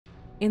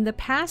In the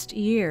past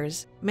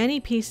years, many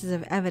pieces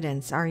of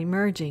evidence are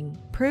emerging,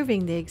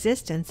 proving the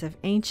existence of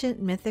ancient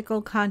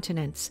mythical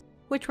continents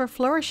which were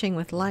flourishing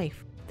with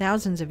life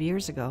thousands of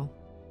years ago.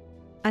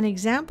 An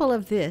example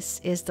of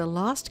this is the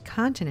lost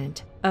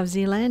continent of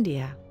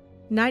Zealandia,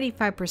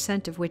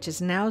 95% of which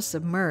is now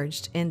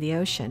submerged in the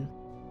ocean.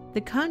 The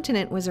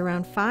continent was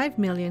around 5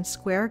 million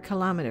square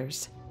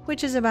kilometers,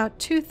 which is about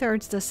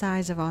 2/3 the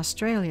size of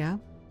Australia,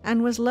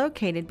 and was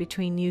located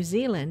between New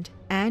Zealand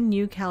and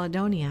New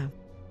Caledonia.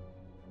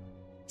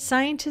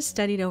 Scientists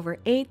studied over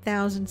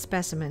 8,000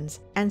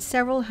 specimens, and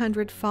several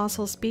hundred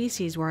fossil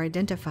species were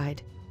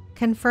identified,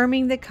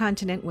 confirming the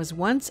continent was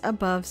once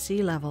above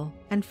sea level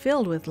and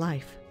filled with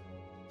life.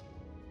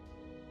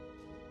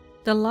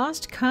 The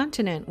lost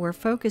continent we're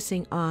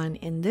focusing on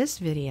in this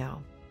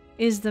video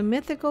is the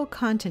mythical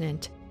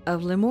continent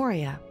of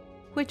Lemuria,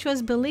 which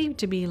was believed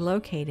to be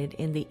located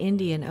in the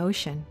Indian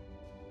Ocean.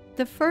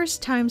 The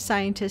first time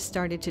scientists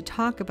started to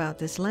talk about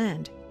this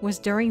land was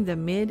during the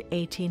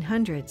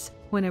mid-1800s,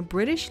 when a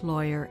British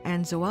lawyer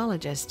and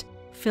zoologist,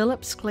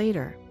 Philip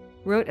Sclater,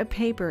 wrote a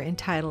paper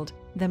entitled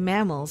The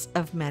Mammals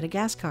of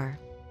Madagascar.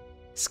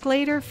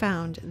 Sclater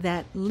found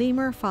that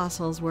lemur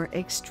fossils were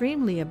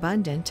extremely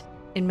abundant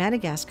in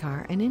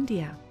Madagascar and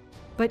India.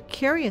 But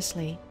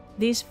curiously,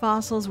 these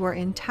fossils were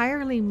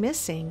entirely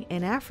missing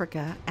in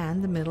Africa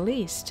and the Middle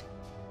East.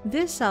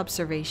 This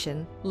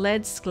observation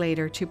led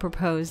Sclater to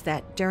propose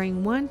that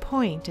during one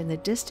point in the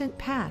distant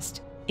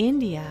past,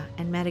 India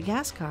and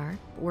Madagascar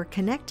were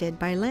connected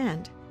by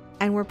land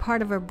and were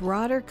part of a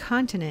broader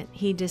continent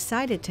he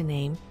decided to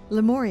name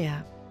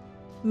Lemuria.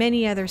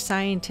 Many other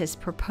scientists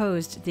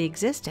proposed the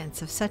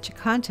existence of such a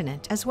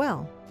continent as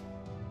well.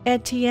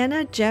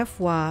 Etienne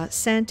Geoffroy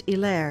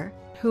Saint-Hilaire,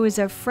 who is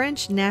a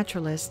French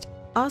naturalist,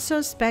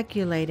 also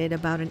speculated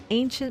about an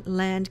ancient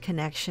land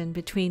connection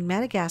between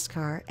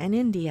Madagascar and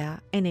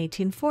India in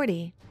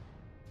 1840.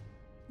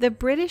 The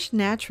British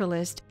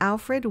naturalist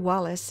Alfred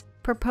Wallace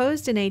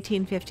proposed in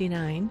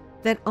 1859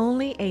 that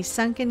only a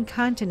sunken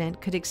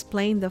continent could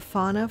explain the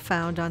fauna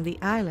found on the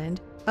island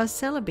of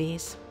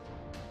Celebes.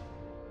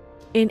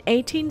 In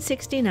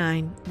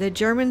 1869, the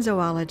German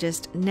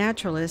zoologist,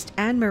 naturalist,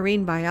 and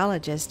marine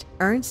biologist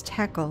Ernst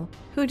Haeckel,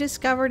 who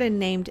discovered and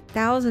named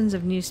thousands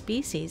of new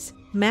species,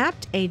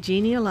 mapped a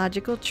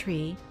genealogical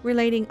tree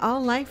relating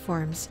all life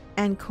forms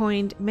and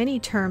coined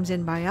many terms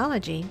in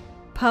biology,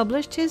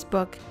 published his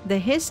book, The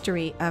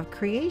History of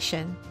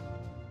Creation.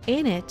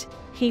 In it,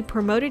 he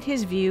promoted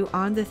his view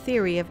on the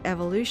theory of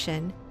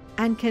evolution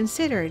and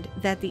considered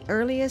that the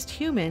earliest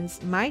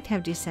humans might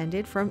have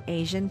descended from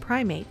Asian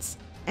primates,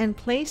 and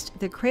placed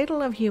the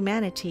cradle of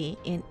humanity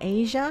in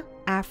Asia,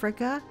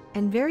 Africa,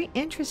 and very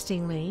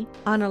interestingly,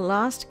 on a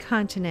lost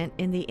continent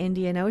in the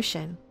Indian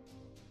Ocean.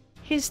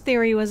 His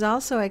theory was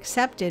also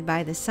accepted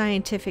by the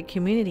scientific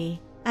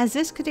community, as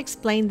this could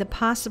explain the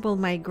possible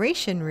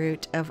migration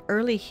route of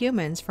early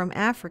humans from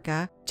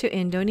Africa to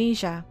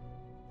Indonesia.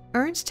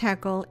 Ernst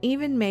Haeckel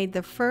even made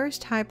the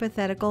first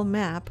hypothetical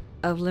map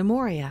of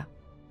Lemuria,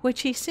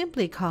 which he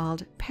simply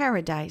called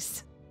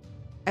Paradise.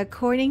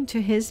 According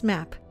to his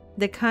map,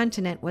 the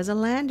continent was a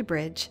land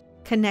bridge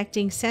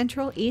connecting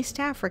Central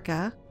East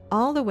Africa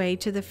all the way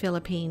to the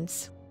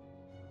Philippines.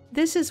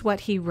 This is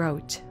what he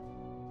wrote.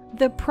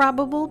 The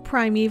probable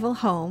primeval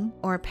home,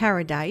 or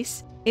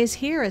paradise, is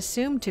here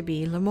assumed to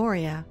be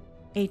Lemuria,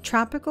 a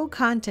tropical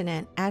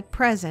continent at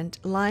present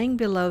lying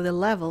below the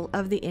level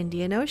of the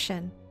Indian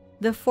Ocean,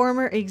 the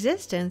former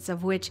existence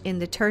of which in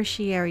the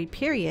Tertiary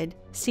period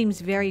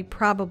seems very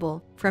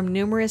probable from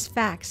numerous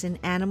facts in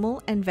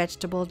animal and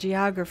vegetable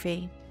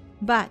geography.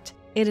 But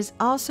it is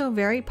also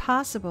very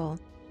possible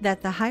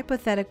that the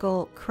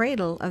hypothetical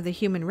cradle of the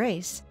human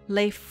race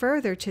lay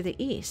further to the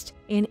east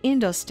in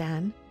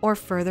Indostan, or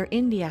further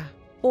India,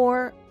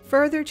 or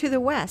further to the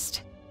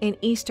west in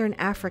eastern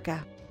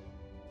Africa.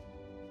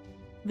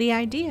 The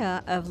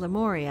idea of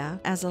Lemuria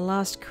as a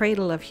lost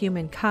cradle of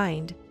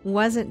humankind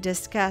wasn't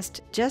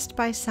discussed just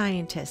by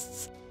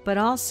scientists, but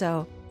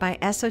also by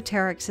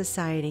esoteric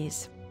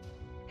societies.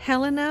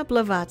 Helena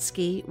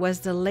Blavatsky was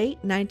the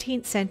late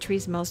 19th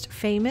century's most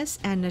famous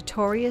and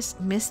notorious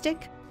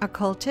mystic,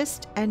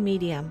 occultist, and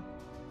medium.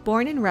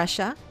 Born in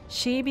Russia,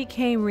 she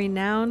became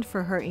renowned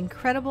for her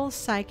incredible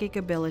psychic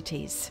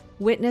abilities,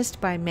 witnessed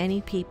by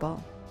many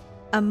people.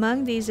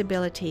 Among these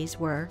abilities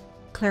were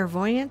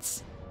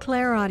clairvoyance,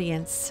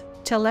 clairaudience,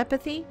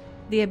 telepathy,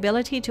 the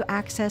ability to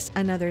access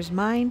another's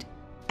mind,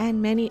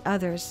 and many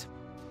others.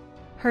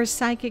 Her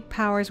psychic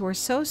powers were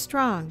so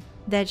strong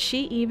that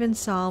she even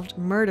solved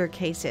murder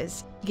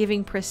cases,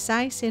 giving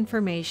precise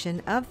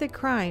information of the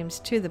crimes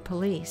to the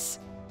police.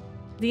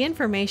 The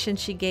information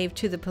she gave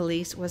to the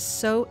police was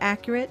so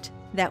accurate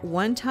that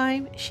one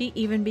time she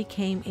even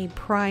became a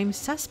prime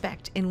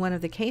suspect in one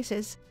of the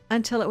cases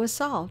until it was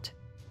solved.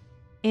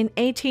 In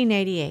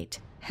 1888,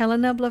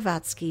 Helena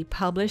Blavatsky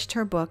published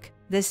her book,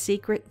 The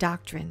Secret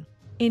Doctrine,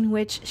 in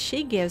which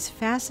she gives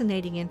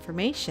fascinating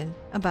information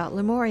about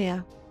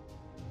Lemuria.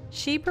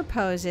 She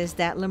proposes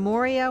that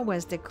Lemuria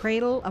was the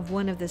cradle of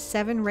one of the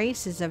 7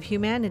 races of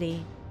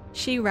humanity,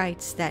 She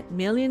writes that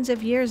millions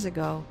of years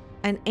ago,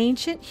 an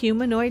ancient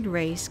humanoid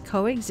race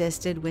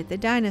coexisted with the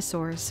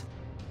dinosaurs.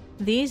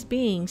 These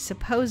beings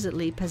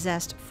supposedly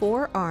possessed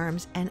 4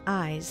 arms and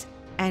eyes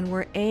and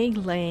were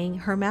egg-laying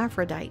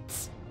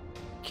hermaphrodites.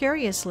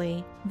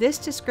 Curiously, this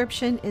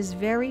description is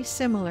very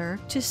similar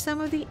to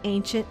some of the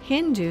ancient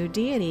Hindu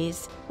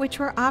deities, which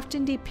were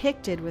often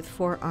depicted with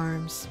 4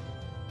 arms.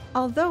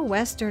 Although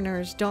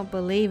Westerners don't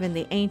believe in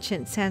the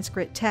ancient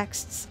Sanskrit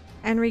texts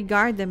and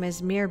regard them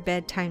as mere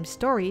bedtime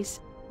stories,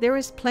 there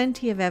is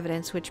plenty of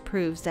evidence which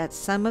proves that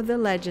some of the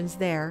legends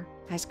there,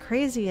 as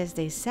crazy as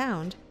they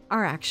sound,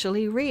 are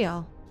actually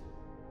real.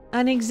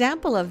 An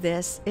example of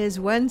this is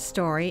one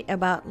story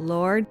about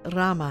Lord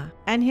Rama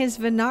and his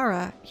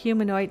Vanara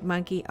humanoid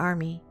monkey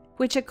army,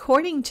 which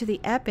according to the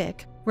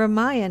epic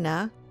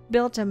Ramayana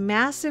built a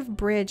massive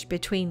bridge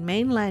between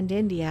mainland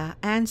India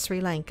and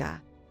Sri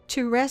Lanka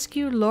to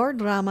rescue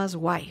Lord Rama's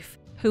wife,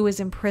 who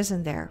was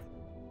imprisoned there.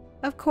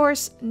 Of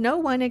course, no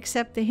one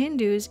except the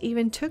Hindus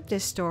even took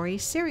this story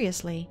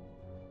seriously,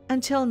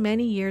 until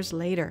many years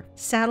later,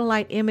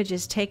 satellite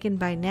images taken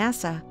by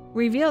NASA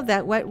revealed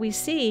that what we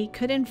see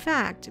could in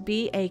fact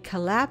be a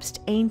collapsed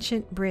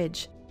ancient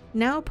bridge,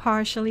 now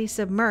partially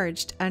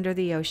submerged under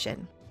the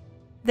ocean.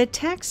 The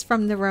texts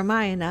from the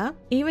Ramayana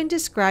even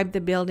described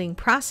the building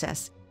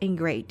process in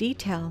great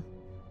detail.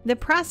 The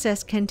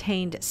process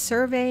contained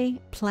survey,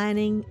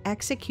 planning,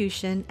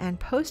 execution, and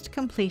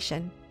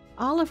post-completion,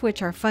 all of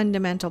which are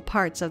fundamental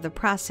parts of the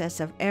process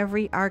of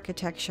every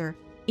architecture,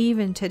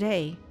 even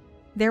today.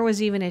 There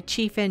was even a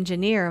chief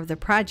engineer of the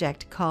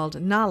project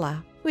called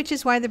Nala, which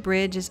is why the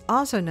bridge is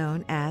also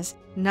known as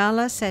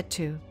Rama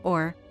Setu,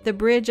 or the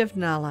Bridge of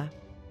Nala.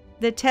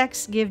 The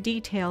texts give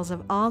details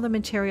of all the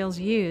materials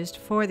used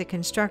for the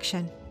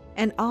construction,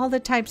 and all the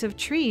types of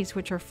trees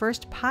which were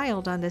first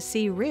piled on the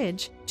sea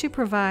ridge to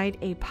provide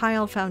a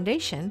pile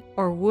foundation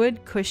or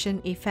wood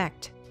cushion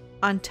effect.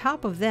 On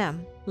top of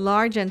them,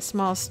 large and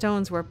small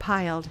stones were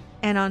piled,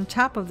 and on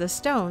top of the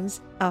stones,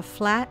 a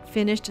flat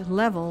finished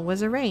level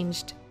was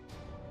arranged.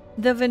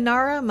 The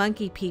Vanara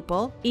monkey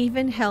people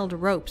even held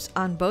ropes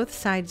on both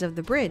sides of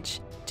the bridge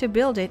to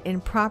build it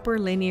in proper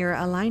linear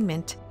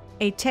alignment,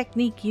 a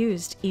technique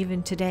used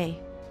even today.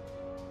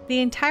 The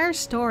entire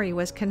story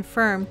was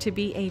confirmed to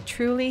be a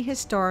truly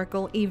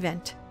historical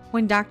event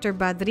when Dr.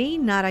 Badri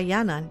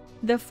Narayanan,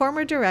 the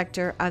former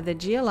director of the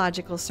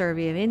Geological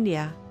Survey of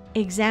India,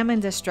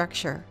 examined the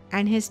structure,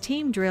 and his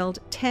team drilled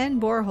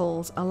 10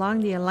 boreholes along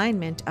the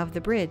alignment of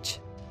the bridge.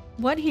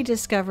 What he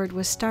discovered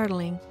was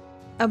startling.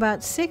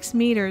 About 6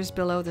 meters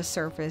below the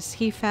surface,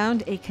 he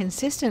found a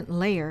consistent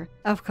layer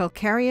of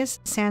calcareous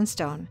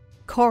sandstone,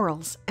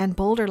 corals, and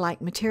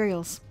boulder-like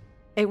materials.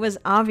 It was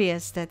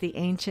obvious that the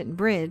ancient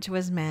bridge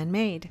was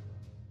man-made.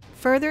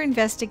 Further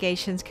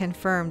investigations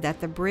confirmed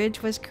that the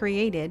bridge was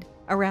created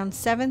around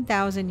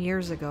 7,000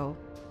 years ago,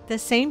 the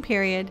same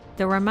period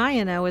the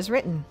Ramayana was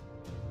written.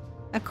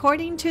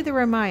 According to the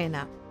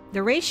Ramayana,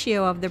 the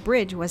ratio of the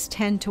bridge was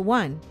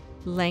 10:1,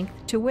 length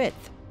to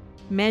width.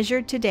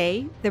 Measured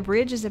today, the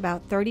bridge is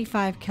about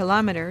 35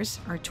 kilometers,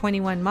 or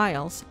 21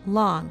 miles,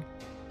 long,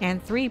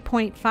 and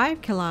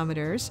 3.5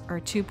 kilometers,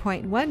 or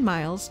 2.1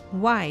 miles,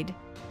 wide,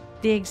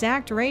 the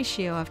exact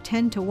ratio of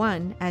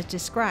 10:1 as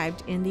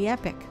described in the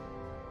epic.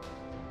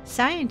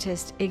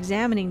 Scientists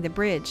examining the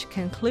bridge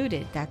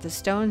concluded that the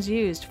stones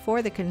used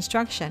for the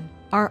construction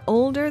are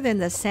older than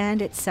the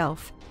sand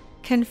itself,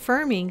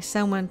 confirming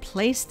someone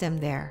placed them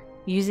there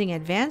using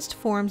advanced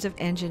forms of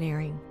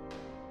engineering.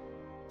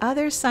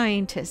 Other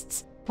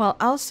scientists, while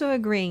also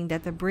agreeing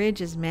that the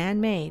bridge is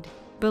man-made,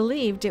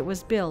 believed it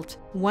was built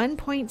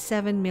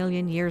 1.7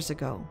 million years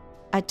ago,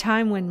 a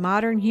time when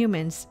modern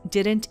humans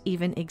didn't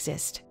even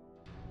exist.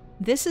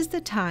 This is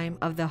the time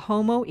of the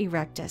Homo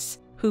erectus,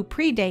 who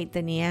predate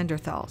the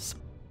Neanderthals.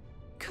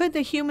 Could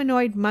the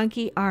humanoid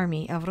monkey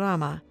army of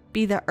Rama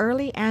be the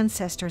early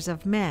ancestors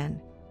of man,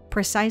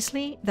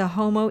 precisely the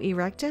Homo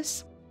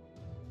erectus?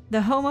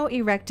 The Homo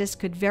erectus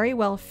could very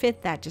well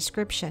fit that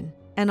description,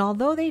 and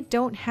although they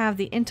don't have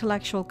the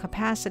intellectual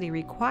capacity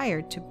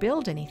required to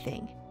build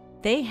anything,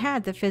 they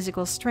had the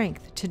physical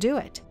strength to do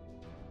it.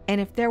 And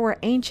if there were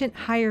ancient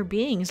higher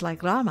beings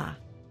like Rama,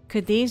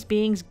 could these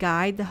beings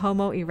guide the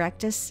Homo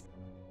erectus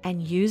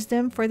and use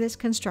them for this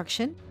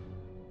construction?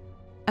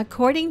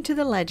 According to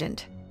the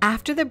legend,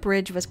 after the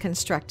bridge was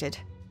constructed,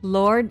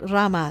 Lord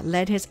Rama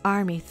led his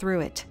army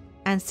through it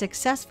and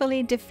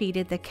successfully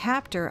defeated the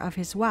captor of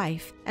his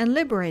wife and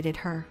liberated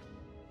her.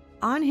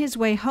 On his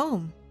way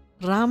home,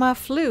 Rama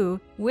flew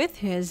with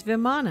his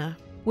Vimana,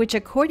 which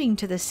according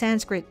to the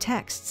Sanskrit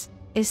texts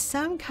is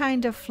some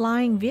kind of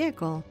flying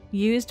vehicle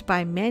used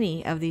by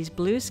many of these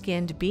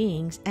blue-skinned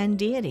beings and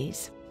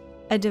deities,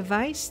 a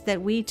device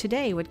that we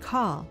today would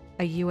call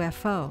a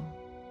UFO.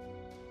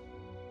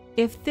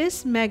 If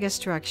this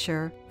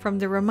megastructure from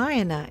the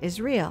Ramayana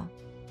is real,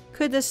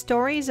 could the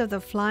stories of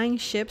the flying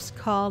ships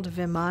called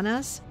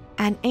Vimanas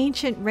and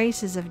ancient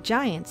races of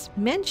giants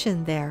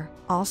mentioned there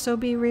also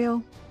be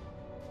real?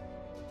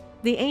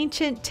 The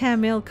ancient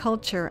Tamil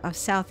culture of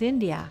South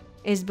India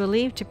is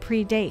believed to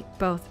predate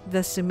both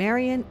the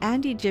Sumerian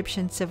and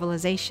Egyptian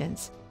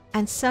civilizations,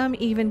 and some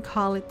even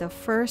call it the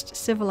first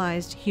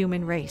civilized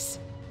human race.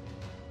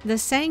 The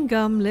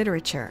Sangam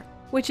literature,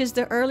 which is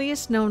the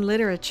earliest known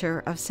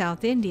literature of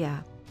South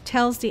India,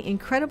 tells the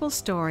incredible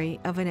story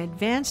of an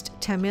advanced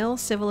Tamil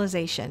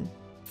civilization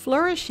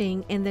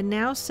flourishing in the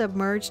now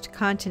submerged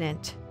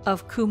continent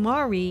of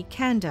Kumari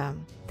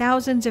Kandam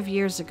thousands of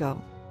years ago.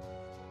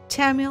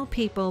 Tamil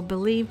people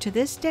believe to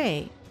this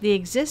day the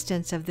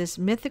existence of this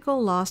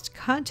mythical lost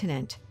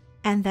continent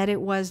and that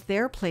it was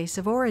their place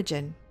of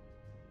origin.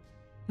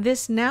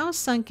 This now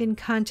sunken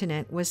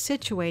continent was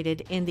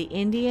situated in the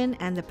Indian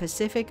and the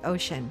Pacific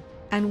Ocean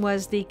and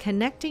was the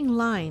connecting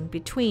line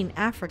between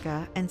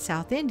Africa and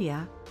South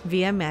India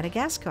via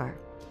Madagascar.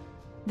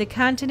 The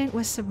continent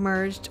was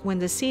submerged when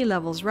the sea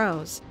levels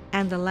rose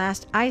and the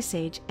last ice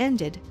age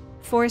ended,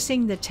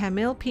 forcing the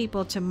Tamil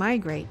people to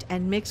migrate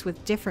and mix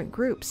with different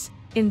groups,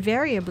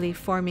 invariably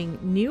forming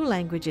new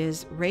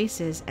languages,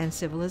 races, and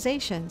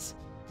civilizations.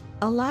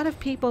 A lot of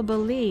people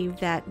believe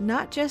that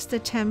not just the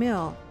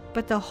Tamil,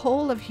 but the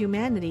whole of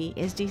humanity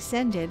is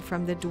descended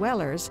from the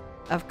dwellers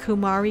of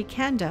Kumari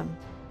Kandam.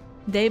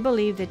 They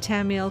believe that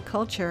Tamil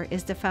culture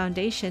is the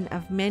foundation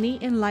of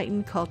many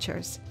enlightened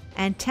cultures,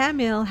 and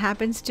Tamil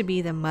happens to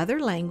be the mother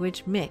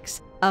language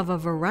mix of a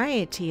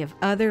variety of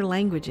other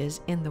languages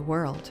in the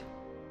world.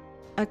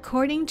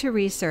 According to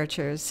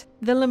researchers,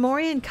 the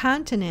Lemurian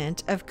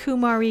continent of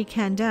Kumari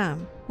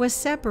Kandam was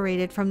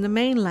separated from the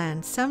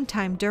mainland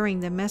sometime during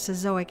the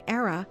Mesozoic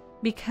era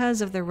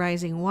because of the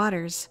rising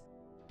waters.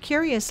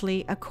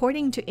 Curiously,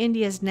 according to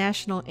India's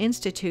National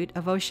Institute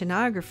of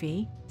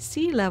Oceanography,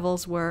 sea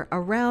levels were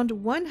around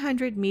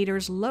 100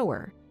 meters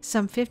lower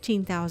some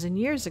 15,000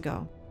 years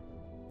ago.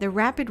 The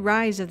rapid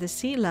rise of the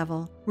sea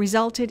level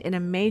resulted in a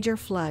major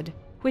flood,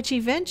 which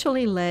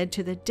eventually led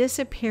to the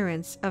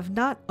disappearance of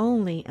not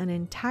only an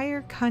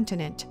entire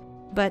continent,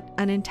 but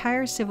an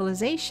entire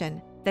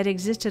civilization that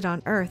existed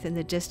on Earth in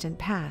the distant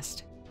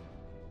past.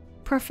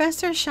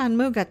 Professor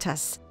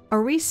Shanmugatas, a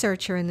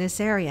researcher in this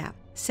area,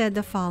 said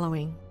the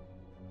following: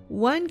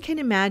 "One can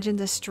imagine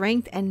the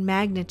strength and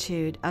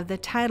magnitude of the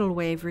tidal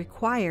wave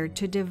required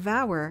to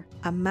devour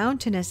a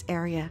mountainous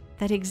area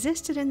that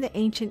existed in the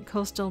ancient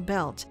coastal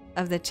belt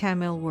of the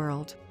Tamil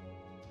world."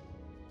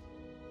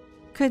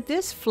 Could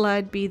this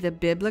flood be the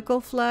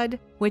biblical flood,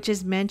 which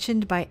is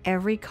mentioned by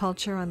every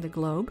culture on the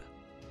globe?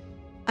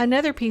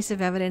 Another piece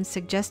of evidence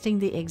suggesting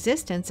the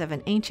existence of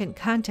an ancient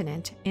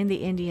continent in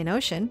the Indian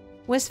Ocean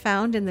was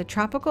found in the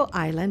tropical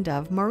island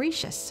of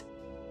Mauritius.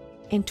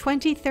 In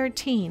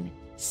 2013,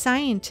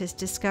 scientists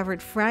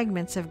discovered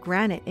fragments of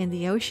granite in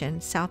the ocean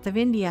south of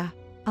India,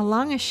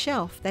 along a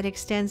shelf that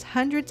extends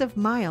hundreds of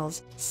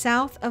miles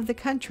south of the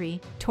country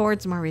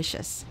towards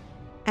Mauritius.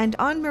 And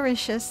on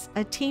Mauritius,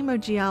 a team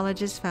of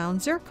geologists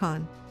found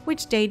zircon,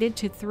 which dated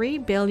to 3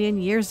 billion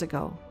years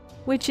ago,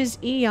 which is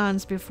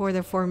eons before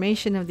the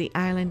formation of the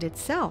island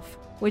itself,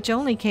 which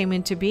only came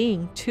into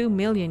being 2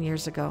 million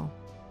years ago.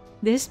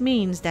 This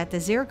means that the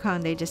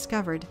zircon they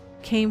discovered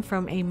came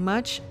from a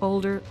much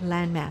older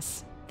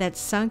landmass that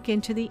sunk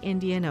into the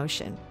Indian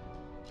Ocean.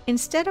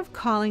 Instead of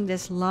calling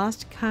this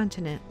lost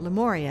continent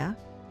Lemuria,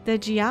 the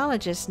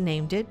geologists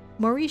named it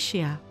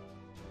Mauritia.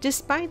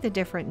 Despite the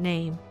different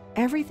name,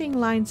 everything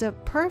lines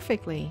up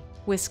perfectly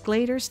with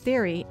Sclater's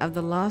theory of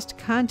the lost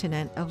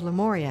continent of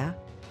Lemuria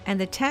and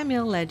the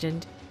Tamil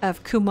legend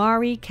of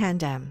Kumari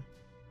Kandam.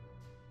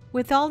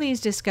 With all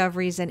these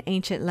discoveries and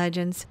ancient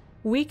legends,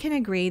 we can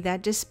agree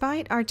that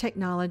despite our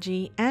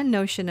technology and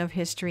notion of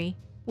history,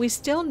 we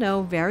still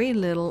know very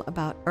little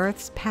about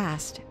Earth's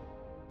past.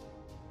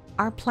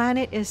 Our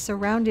planet is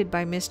surrounded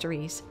by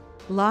mysteries,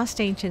 lost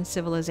ancient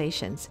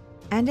civilizations,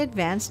 and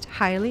advanced,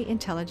 highly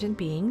intelligent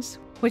beings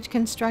which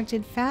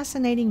constructed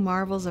fascinating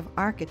marvels of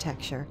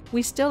architecture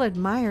we still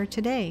admire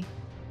today.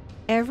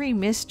 Every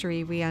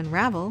mystery we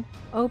unravel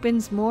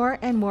opens more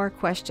and more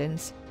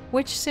questions,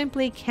 which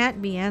simply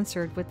can't be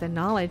answered with the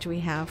knowledge we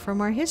have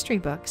from our history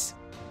books.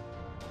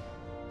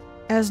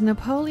 As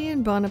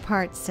Napoleon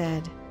Bonaparte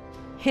said,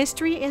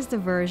 "History is the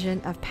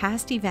version of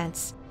past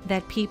events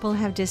that people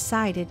have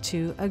decided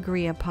to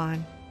agree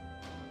upon."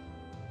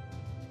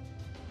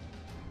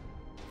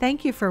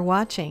 Thank you for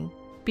watching.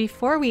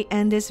 Before we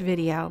end this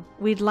video,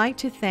 we'd like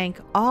to thank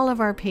all of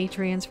our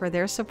Patreons for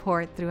their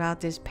support throughout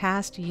this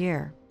past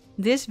year.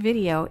 This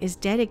video is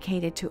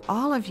dedicated to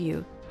all of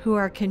you who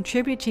are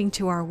contributing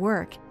to our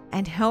work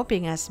and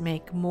helping us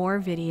make more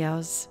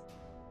videos.